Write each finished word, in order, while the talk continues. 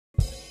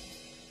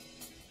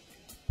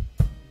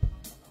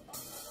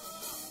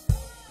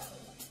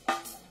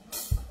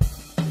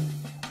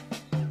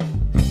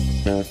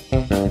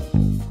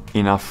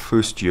In our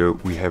first year,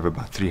 we have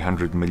about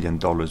 $300 million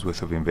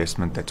worth of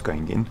investment that's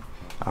going in,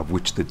 of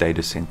which the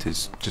data center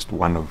is just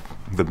one of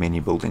the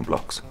many building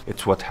blocks.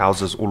 It's what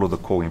houses all of the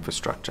core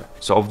infrastructure.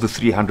 So of the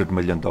 $300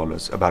 million,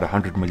 about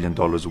 $100 million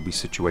will be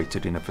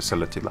situated in a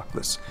facility like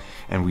this.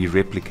 And we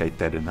replicate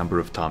that a number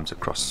of times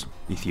across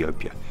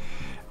Ethiopia.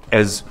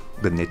 As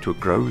the network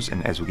grows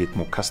and as we get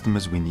more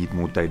customers, we need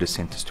more data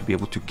centers to be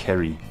able to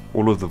carry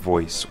all of the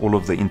voice, all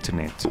of the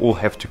internet, all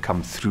have to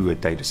come through a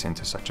data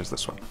center such as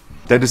this one.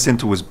 Data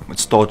center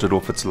started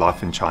off its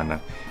life in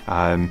China.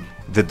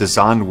 The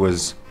design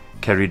was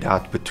carried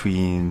out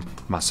between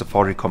my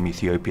Safaricom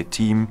Ethiopia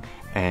team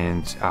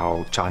and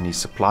our Chinese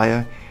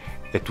supplier.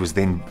 It was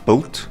then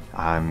built.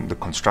 The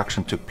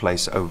construction took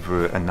place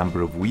over a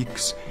number of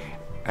weeks.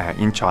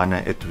 In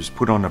China, it was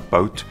put on a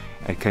boat.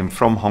 It came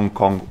from Hong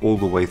Kong all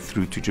the way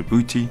through to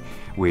Djibouti,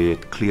 where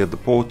it cleared the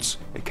ports.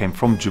 It came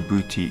from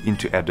Djibouti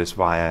into Addis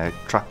via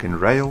truck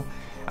and rail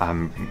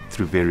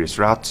through various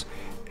routes.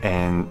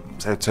 And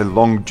so it's a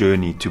long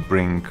journey to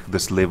bring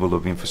this level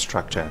of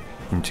infrastructure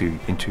into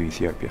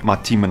Ethiopia. My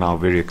team and I are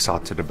very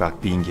excited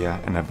about being here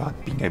and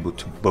about being able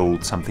to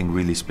build something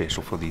really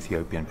special for the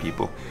Ethiopian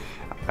people.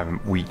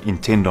 We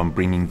intend on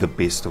bringing the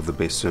best of the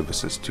best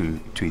services to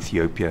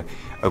Ethiopia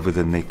over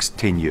the next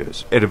 10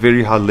 years. At a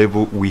very high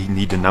level, we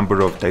need a number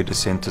of data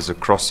centers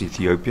across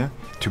Ethiopia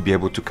to be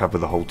able to cover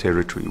the whole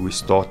territory. We're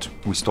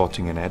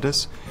starting in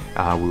Addis.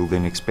 We'll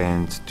then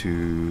expand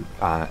to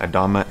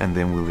Adama, and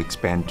then we'll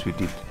expand to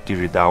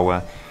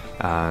Diridawa,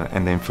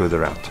 and then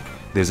further out.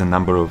 There's a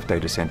number of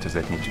data centers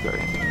that need to go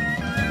in.